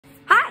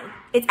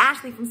it's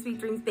Ashleigh from Sweet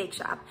Dreams Bake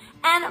Shop,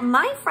 and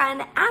my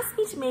friend asked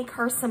me to make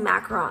her some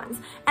macarons,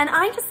 and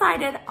I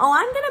decided, oh,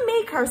 I'm gonna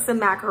make her some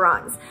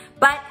macarons,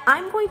 but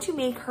I'm going to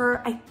make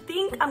her, I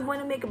think I'm going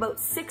to make about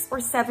 6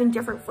 or 7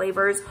 different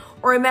flavors,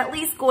 or I'm at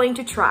least going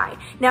to try.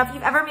 Now, if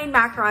you've ever made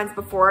macarons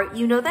before,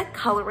 you know that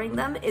coloring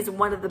them is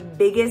one of the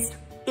biggest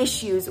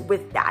issues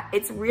with that.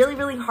 It's really,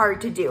 really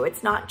hard to do.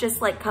 It's not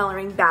just like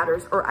coloring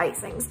batters or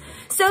icings.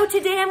 So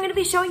today I'm going to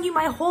be showing you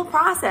my whole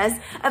process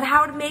of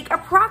how to make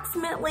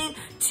approximately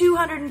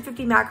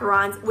 250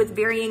 macarons with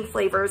varying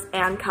flavors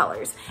and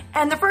colors.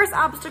 And the first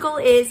obstacle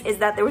is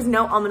that there was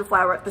no almond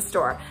flour at the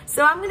store.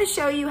 So I'm going to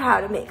show you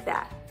how to make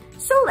that.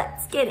 So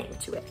let's get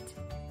into it.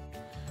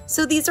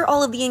 So these are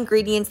all of the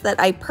ingredients that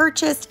I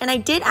purchased, and I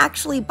did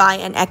actually buy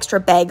an extra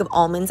bag of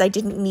almonds. I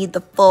didn't need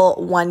the full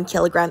 1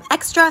 kilogram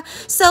extra,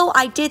 so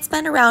I did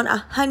spend around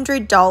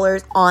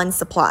 $100 on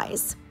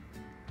supplies.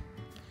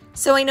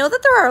 So I know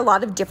that there are a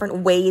lot of different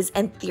ways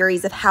and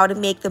theories of how to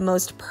make the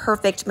most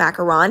perfect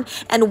macaron,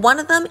 and one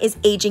of them is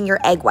aging your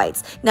egg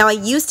whites. Now, I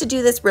used to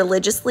do this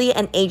religiously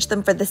and age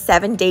them for the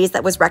 7 days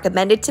that was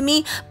recommended to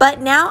me, but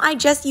now I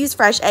just use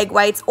fresh egg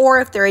whites, or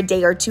if they're a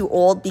day or two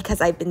old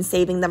because I've been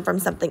saving them from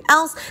something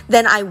else,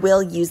 then I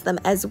will use them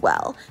as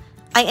well.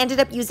 I ended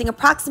up using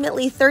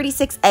approximately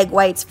 36 egg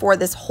whites for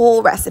this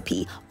whole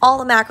recipe, all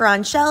the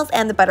macaron shells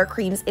and the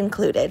buttercreams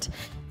included.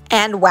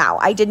 And wow,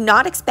 I did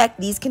not expect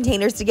these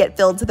containers to get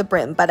filled to the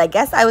brim, but I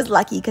guess I was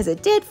lucky because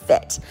it did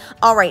fit.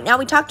 All right, now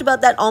we talked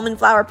about that almond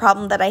flour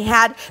problem that I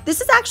had.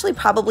 This is actually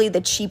probably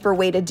the cheaper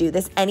way to do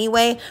this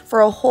anyway.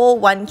 For a whole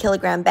 1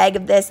 kilogram bag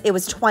of this, it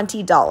was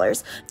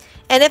 $20.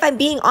 And if I'm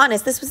being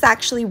honest, this was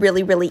actually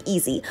really, really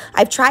easy.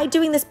 I've tried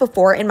doing this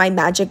before in my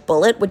Magic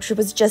Bullet, which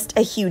was just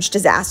a huge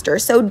disaster.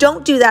 So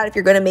don't do that if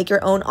you're gonna make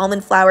your own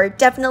almond flour.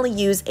 Definitely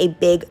use a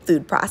big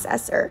food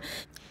processor.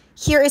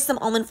 Here is some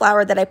almond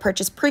flour that I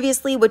purchased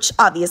previously, which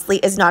obviously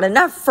is not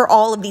enough for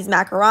all of these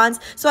macarons,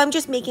 so I'm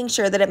just making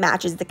sure that it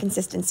matches the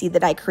consistency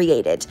that I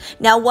created.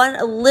 Now, one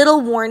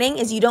little warning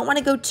is you don't want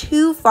to go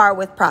too far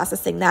with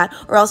processing that,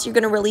 or else you're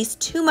going to release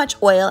too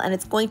much oil and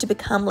it's going to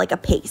become like a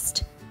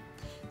paste.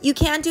 You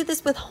can do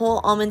this with whole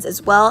almonds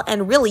as well,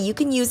 and really you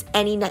can use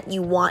any nut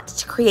you want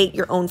to create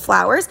your own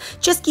flours.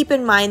 Just keep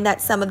in mind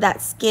that some of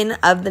that skin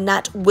of the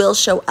nut will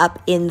show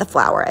up in the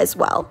flour as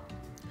well.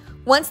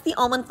 Once the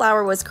almond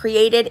flour was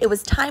created, it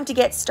was time to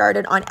get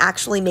started on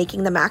actually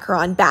making the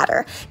macaron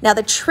batter. Now,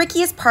 the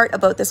trickiest part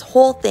about this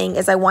whole thing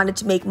is I wanted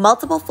to make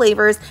multiple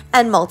flavors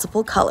and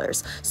multiple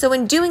colors. So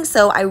in doing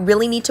so, I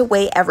really need to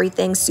weigh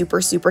everything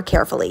super, super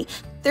carefully.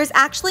 There's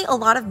actually a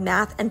lot of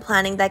math and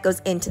planning that goes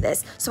into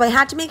this, so I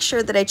had to make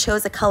sure that I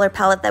chose a color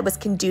palette that was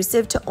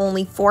conducive to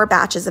only 4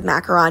 batches of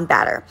macaron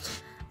batter.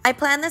 I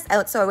planned this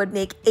out so I would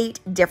make 8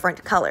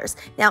 different colors.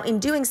 Now, in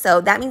doing so,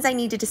 that means I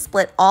needed to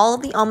split all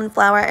of the almond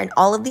flour and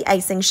all of the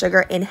icing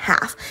sugar in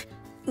half.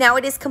 Now,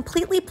 it is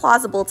completely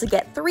plausible to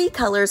get 3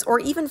 colors or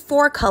even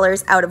 4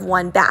 colors out of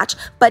one batch,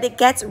 but it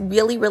gets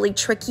really, really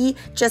tricky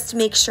just to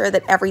make sure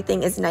that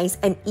everything is nice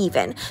and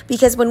even.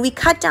 Because when we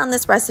cut down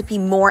this recipe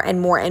more and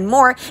more and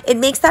more, it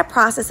makes that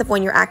process of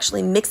when you're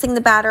actually mixing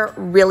the batter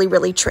really,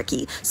 really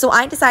tricky. So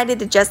I decided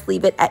to just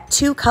leave it at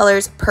 2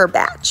 colors per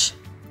batch.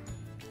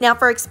 Now,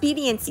 for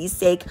expediency's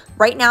sake,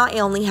 right now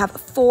I only have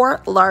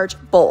 4 large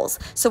bowls.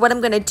 So what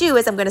I'm gonna do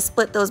is I'm gonna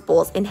split those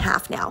bowls in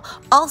half now.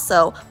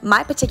 Also,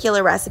 my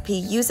particular recipe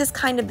uses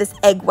kind of this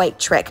egg white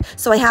trick,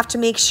 so I have to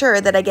make sure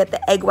that I get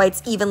the egg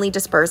whites evenly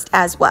dispersed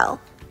as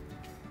well.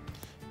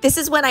 This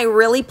is when I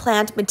really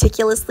planned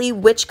meticulously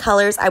which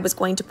colors I was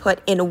going to put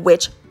in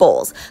which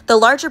bowls. The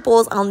larger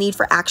bowls I'll need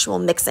for actual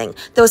mixing.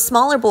 Those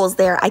smaller bowls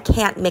there I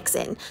can't mix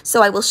in.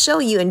 So I will show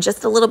you in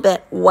just a little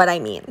bit what I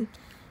mean.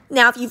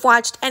 Now, if you've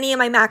watched any of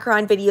my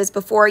macaron videos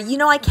before, you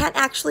know I can't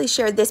actually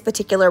share this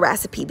particular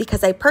recipe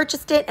because I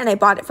purchased it and I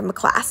bought it from a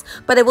class,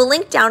 but I will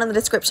link down in the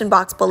description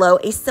box below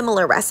a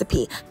similar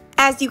recipe.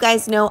 As you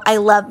guys know, I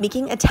love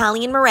making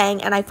Italian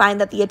meringue, and I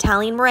find that the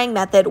Italian meringue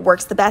method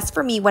works the best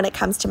for me when it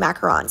comes to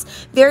macarons.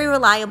 Very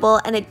reliable,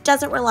 and it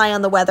doesn't rely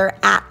on the weather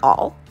at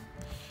all.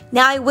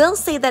 Now, I will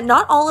say that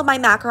not all of my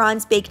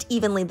macarons baked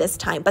evenly this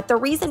time, but the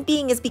reason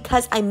being is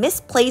because I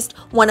misplaced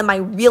one of my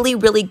really,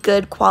 really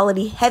good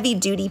quality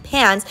heavy-duty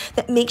pans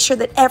that makes sure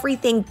that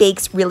everything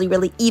bakes really,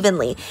 really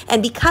evenly.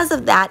 And because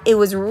of that, it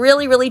was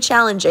really, really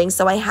challenging,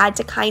 so I had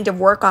to kind of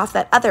work off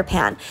that other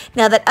pan.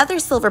 Now, that other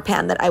silver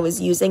pan that I was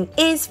using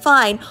is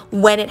fine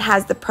when it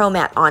has the Pro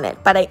Mat on it,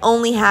 but I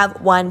only have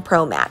 1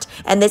 Pro Mat,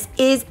 and this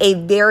is a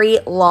very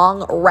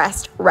long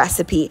rest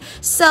recipe.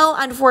 So,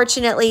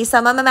 unfortunately,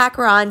 some of my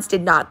macarons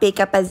did not bake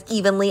up as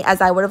evenly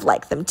as I would have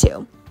liked them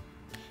to.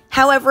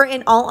 However,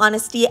 in all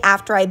honesty,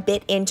 after I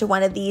bit into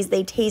one of these,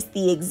 they taste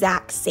the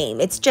exact same.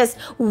 It's just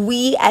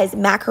we as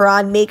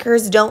macaron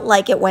makers don't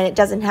like it when it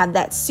doesn't have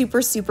that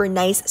super, super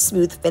nice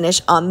smooth finish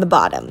on the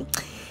bottom.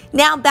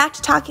 Now back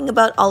to talking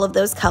about all of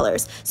those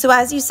colors. So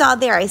as you saw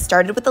there, I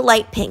started with the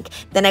light pink,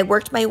 then I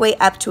worked my way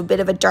up to a bit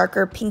of a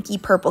darker pinky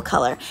purple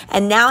color,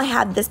 and now I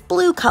have this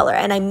blue color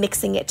and I'm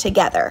mixing it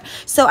together.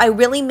 So I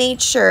really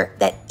made sure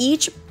that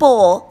each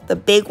bowl, the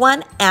big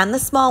one and the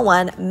small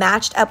one,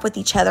 matched up with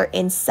each other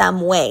in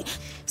some way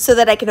so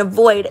that I can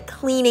avoid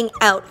cleaning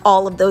out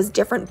all of those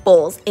different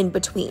bowls in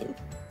between.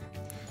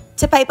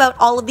 To pipe out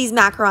all of these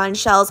macaron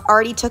shells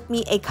already took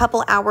me a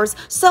couple hours,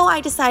 so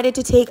I decided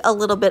to take a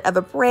little bit of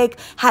a break,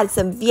 had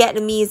some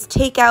Vietnamese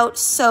takeout,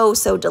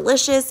 so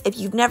delicious. If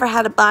you've never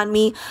had a banh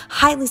mi,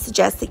 highly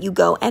suggest that you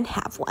go and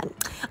have one.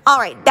 All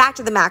right, back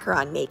to the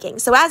macaron making.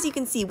 So as you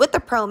can see with the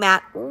Pro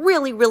Mat,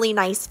 really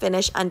nice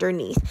finish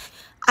underneath.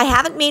 I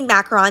haven't made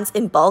macarons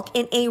in bulk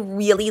in a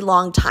really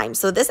long time,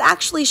 so this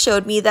actually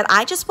showed me that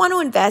I just want to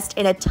invest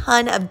in a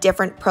ton of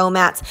different Pro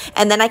Mats,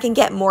 and then I can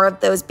get more of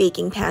those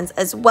baking pans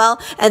as well,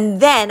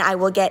 and then I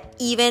will get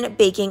even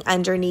baking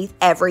underneath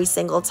every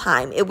single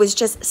time. It was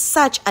just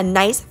such a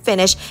nice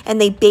finish,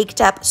 and they baked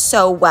up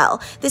so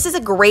well. This is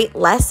a great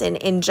lesson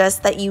in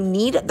just that you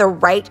need the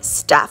right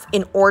stuff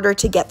in order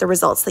to get the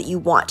results that you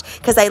want,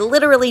 because I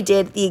literally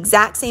did the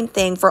exact same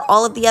thing for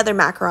all of the other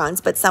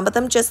macarons, but some of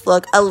them just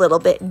look a little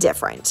bit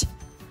different.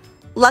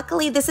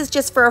 Luckily, this is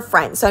just for a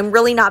friend, so I'm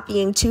really not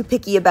being too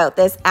picky about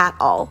this at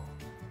all.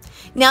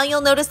 Now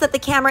you'll notice that the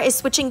camera is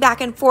switching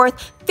back and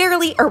forth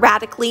fairly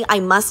erratically,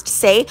 I must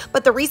say,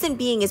 but the reason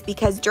being is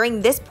because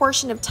during this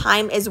portion of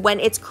time is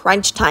when it's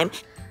crunch time.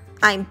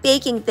 I'm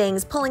baking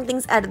things, pulling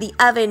things out of the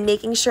oven,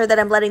 making sure that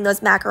I'm letting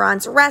those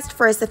macarons rest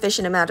for a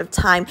sufficient amount of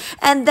time.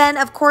 And then,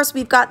 of course,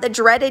 we've got the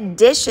dreaded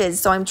dishes.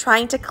 So I'm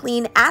trying to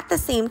clean at the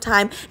same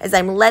time as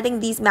I'm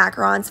letting these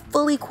macarons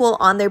fully cool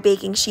on their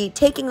baking sheet,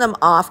 taking them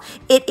off.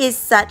 It is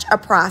such a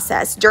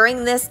process.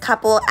 During this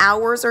couple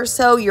hours or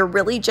so, you're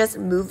really just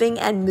moving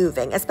and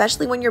moving,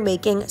 especially when you're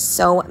making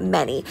so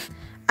many.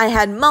 I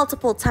had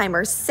multiple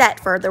timers set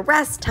for the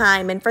rest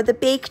time and for the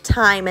bake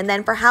time and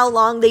then for how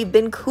long they've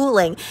been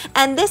cooling.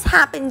 And this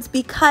happens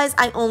because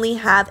I only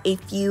have a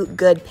few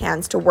good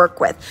pans to work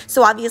with.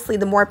 So obviously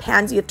the more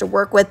pans you have to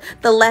work with,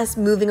 the less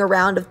moving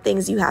around of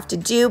things you have to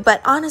do.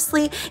 But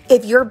honestly,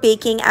 if you're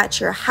baking at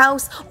your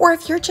house or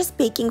if you're just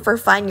baking for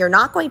fun, you're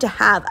not going to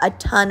have a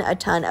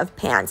ton of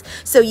pans.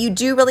 So you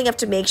do really have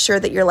to make sure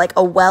that you're like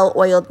a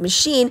well-oiled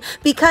machine,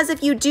 because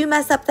if you do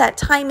mess up that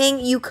timing,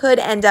 you could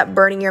end up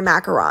burning your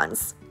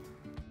macarons.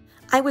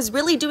 I was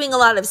really doing a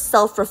lot of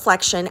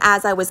self-reflection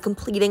as I was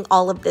completing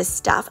all of this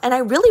stuff, and I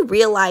really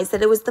realized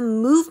that it was the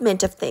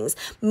movement of things,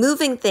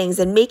 moving things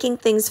and making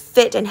things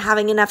fit and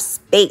having enough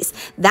space.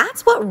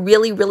 That's what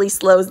really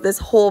slows this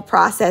whole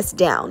process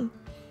down.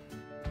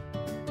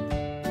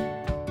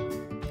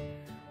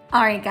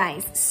 All right,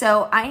 guys,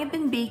 so I have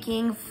been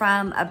baking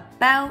from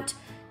about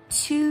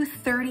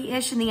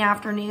 2:30-ish in the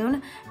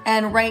afternoon,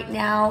 and right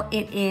now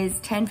it is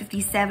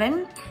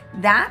 10:57.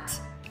 That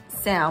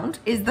sound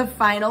is the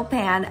final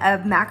pan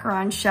of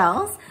macaron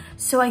shells.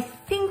 So I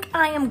think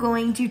I am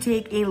going to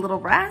take a little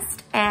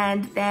rest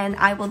and then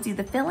I will do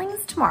the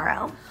fillings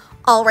tomorrow.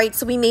 All right,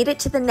 so we made it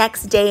to the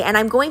next day and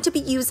I'm going to be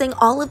using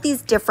all of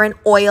these different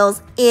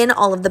oils in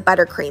all of the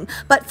buttercream.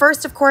 But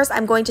first, of course,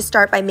 I'm going to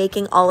start by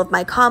making all of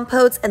my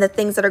compotes and the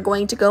things that are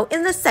going to go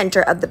in the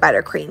center of the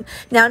buttercream.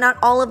 Now, not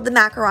all of the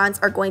macarons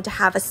are going to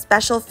have a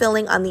special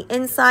filling on the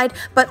inside,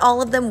 but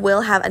all of them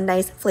will have a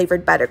nice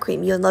flavored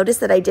buttercream. You'll notice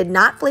that I did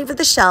not flavor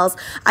the shells.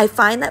 I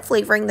find that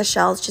flavoring the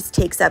shells just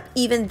takes up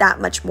even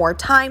that much more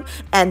time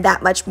and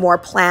that much more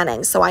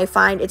planning. So I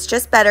find it's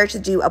just better to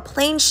do a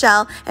plain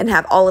shell and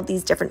have all of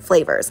these different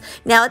flavors.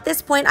 Now at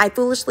this point, I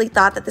foolishly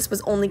thought that this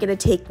was only going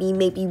to take me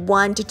maybe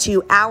 1 to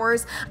 2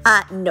 hours.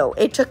 No,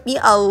 it took me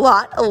a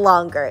lot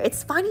longer.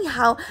 It's funny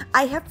how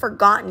I have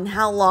forgotten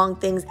how long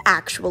things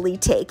actually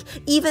take,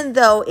 even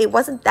though it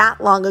wasn't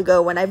that long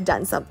ago when I've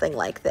done something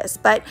like this,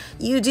 but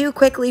you do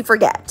quickly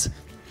forget.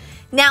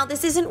 Now,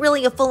 this isn't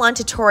really a full-on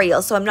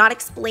tutorial, so I'm not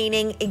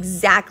explaining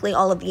exactly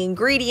all of the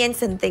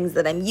ingredients and things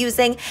that I'm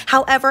using.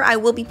 However, I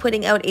will be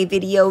putting out a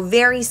video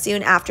very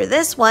soon after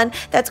this one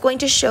that's going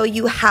to show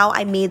you how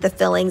I made the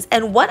fillings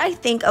and what I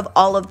think of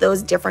all of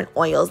those different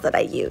oils that I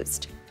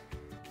used.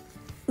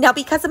 Now,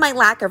 because of my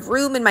lack of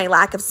room and my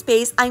lack of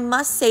space, I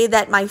must say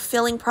that my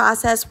filling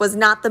process was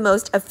not the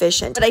most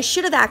efficient. What I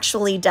should have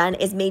actually done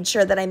is made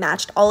sure that I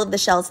matched all of the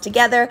shells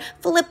together,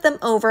 flipped them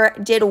over,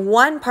 did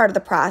one part of the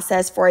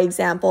process, for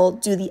example,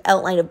 do the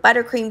outline of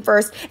buttercream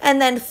first,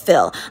 and then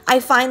fill. I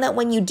find that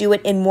when you do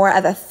it in more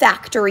of a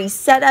factory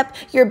setup,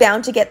 you're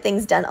bound to get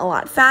things done a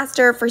lot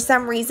faster. For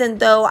some reason,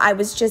 though, I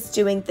was just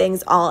doing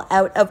things all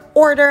out of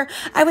order.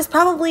 I was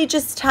probably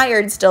just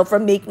tired still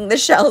from making the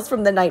shells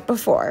from the night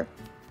before.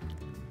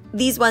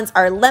 These ones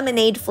are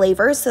lemonade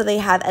flavors, so they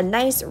have a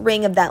nice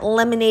ring of that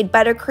lemonade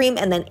buttercream,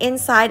 and then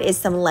inside is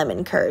some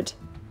lemon curd.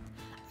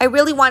 I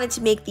really wanted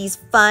to make these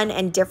fun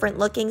and different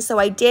looking, so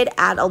I did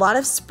add a lot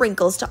of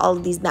sprinkles to all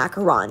of these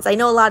macarons. I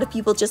know a lot of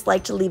people just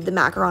like to leave the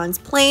macarons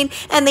plain,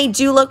 and they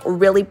do look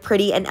really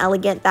pretty and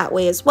elegant that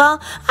way as well.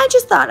 I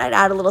just thought I'd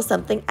add a little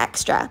something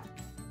extra.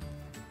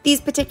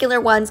 These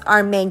particular ones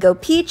are mango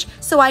peach,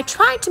 so I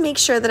tried to make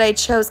sure that I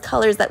chose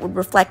colors that would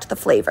reflect the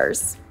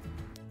flavors.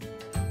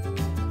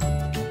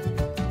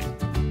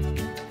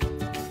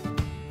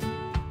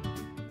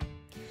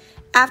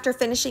 After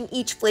finishing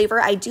each flavor,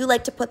 I do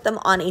like to put them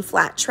on a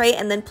flat tray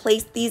and then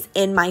place these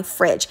in my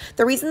fridge.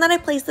 The reason that I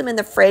place them in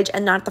the fridge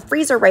and not the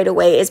freezer right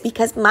away is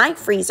because my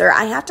freezer,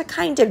 I have to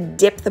kind of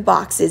dip the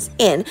boxes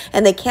in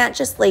and they can't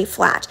just lay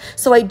flat.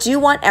 So I do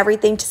want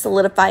everything to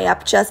solidify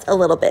up just a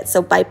little bit.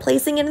 So by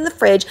placing it in the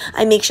fridge,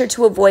 I make sure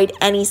to avoid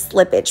any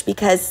slippage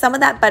because some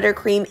of that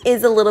buttercream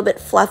is a little bit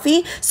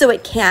fluffy, so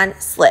it can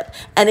slip.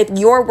 And if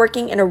you're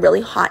working in a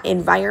really hot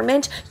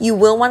environment, you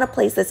will want to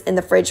place this in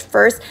the fridge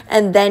first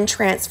and then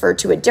transfer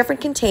to a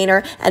different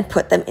container and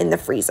put them in the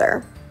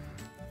freezer.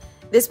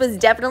 This was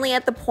definitely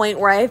at the point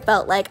where I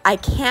felt like I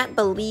can't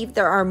believe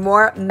there are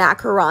more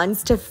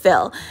macarons to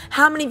fill.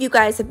 How many of you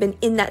guys have been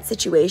in that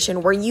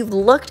situation where you've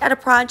looked at a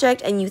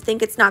project and you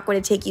think it's not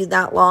going to take you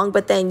that long,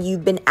 but then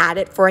you've been at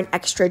it for an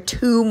extra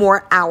 2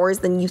 more hours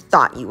than you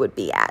thought you would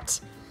be at?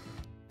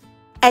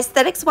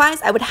 Aesthetics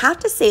wise, I would have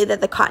to say that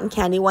the cotton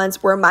candy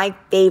ones were my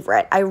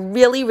favorite. I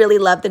really, really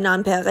love the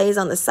nonpareils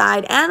on the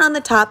side and on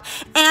the top,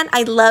 and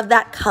I love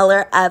that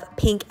color of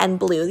pink and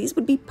blue. These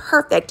would be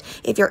perfect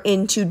if you're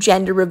into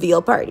gender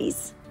reveal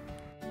parties.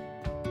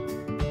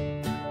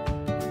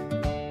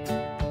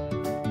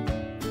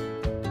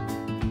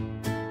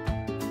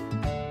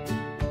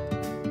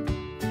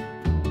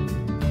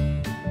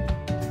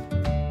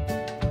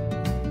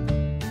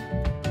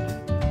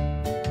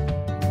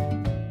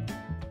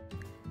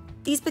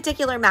 These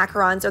particular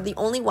macarons are the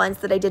only ones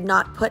that I did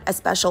not put a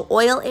special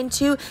oil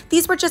into.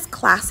 These were just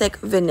classic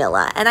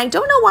vanilla, and I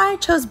don't know why I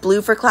chose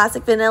blue for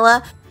classic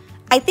vanilla.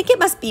 I think it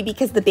must be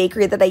because the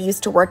bakery that I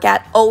used to work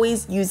at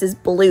always uses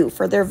blue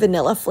for their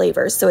vanilla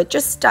flavors, so it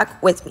just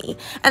stuck with me.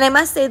 And I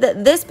must say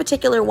that this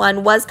particular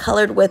one was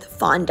colored with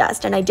fond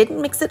dust, and I didn't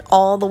mix it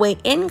all the way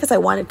in because I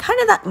wanted kind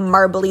of that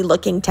marbly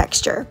looking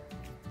texture.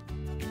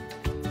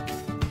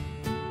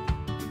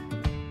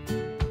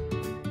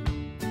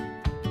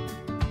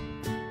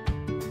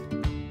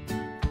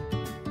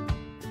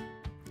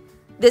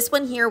 This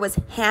one here was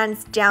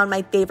hands down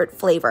my favorite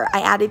flavor.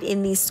 I added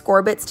in these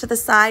scorbits to the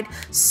side.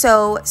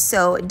 So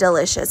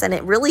delicious. And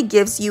it really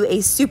gives you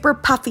a super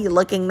puffy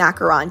looking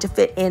macaron to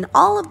fit in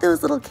all of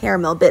those little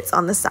caramel bits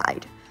on the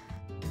side.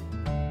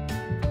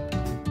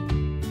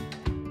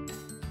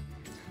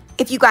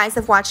 If you guys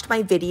have watched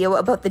my video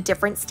about the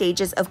different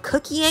stages of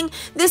cookieing,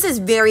 this is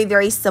very,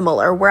 very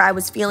similar, where I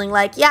was feeling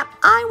like, yeah,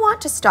 I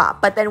want to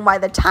stop. But then by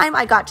the time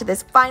I got to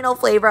this final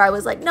flavor, I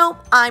was like, nope,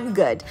 I'm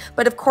good.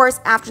 But of course,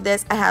 after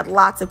this, I had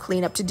lots of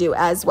cleanup to do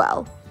as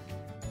well.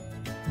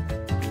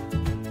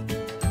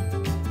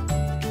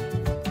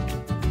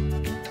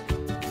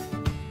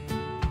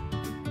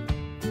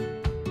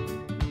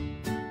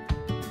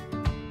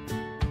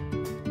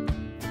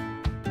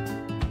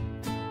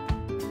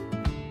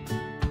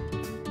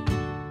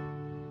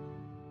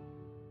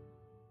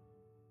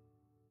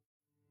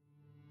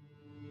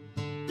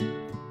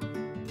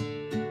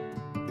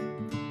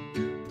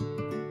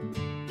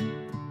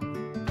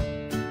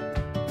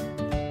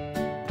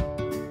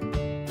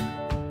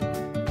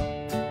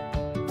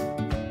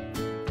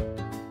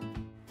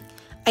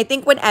 I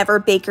think whenever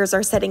bakers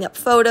are setting up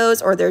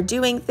photos or they're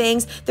doing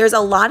things, there's a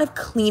lot of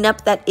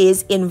cleanup that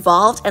is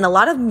involved and a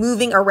lot of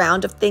moving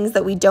around of things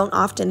that we don't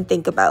often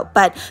think about.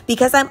 But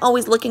because I'm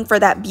always looking for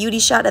that beauty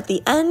shot at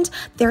the end,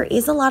 there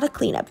is a lot of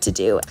cleanup to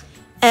do.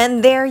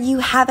 And there you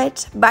have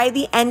it. By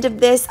the end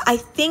of this, I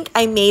think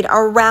I made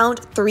around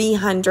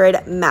 300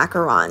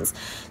 macarons.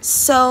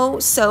 So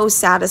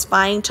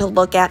satisfying to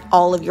look at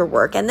all of your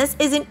work. And this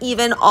isn't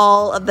even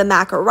all of the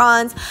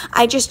macarons.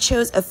 I just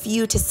chose a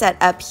few to set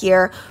up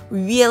here.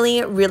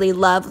 Really, really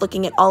love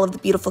looking at all of the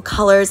beautiful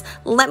colors.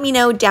 Let me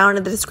know down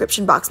in the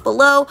description box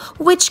below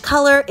which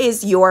color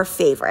is your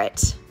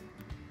favorite.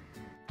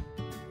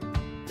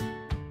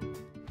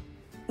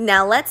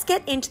 Now let's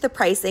get into the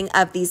pricing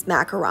of these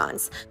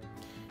macarons.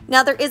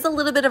 Now there is a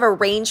little bit of a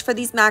range for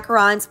these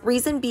macarons.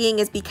 Reason being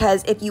is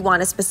because if you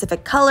want a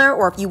specific color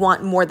or if you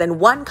want more than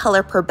one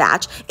color per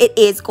batch, it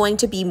is going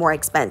to be more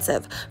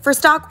expensive. For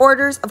stock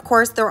orders, of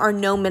course, there are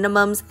no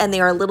minimums and they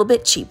are a little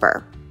bit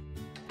cheaper.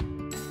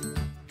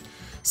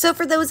 So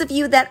for those of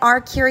you that are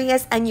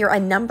curious and you're a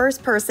numbers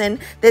person,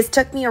 this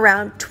took me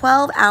around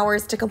 12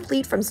 hours to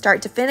complete from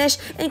start to finish,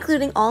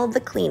 including all of the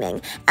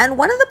cleaning. And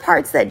one of the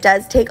parts that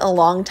does take a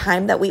long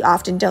time that we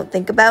often don't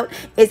think about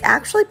is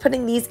actually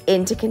putting these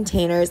into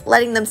containers,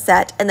 letting them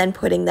set, and then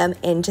putting them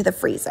into the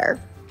freezer.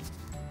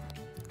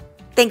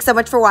 Thanks so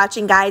much for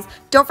watching, guys.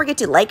 Don't forget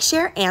to like,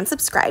 share, and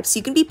subscribe so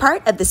you can be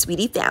part of the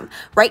Sweetie fam.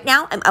 Right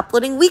now, I'm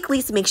uploading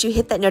weekly, so make sure you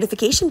hit that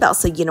notification bell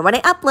so you know when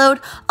I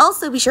upload.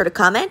 Also, be sure to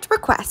comment,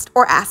 request,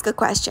 or ask a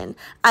question.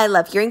 I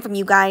love hearing from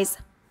you guys.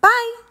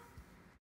 Bye!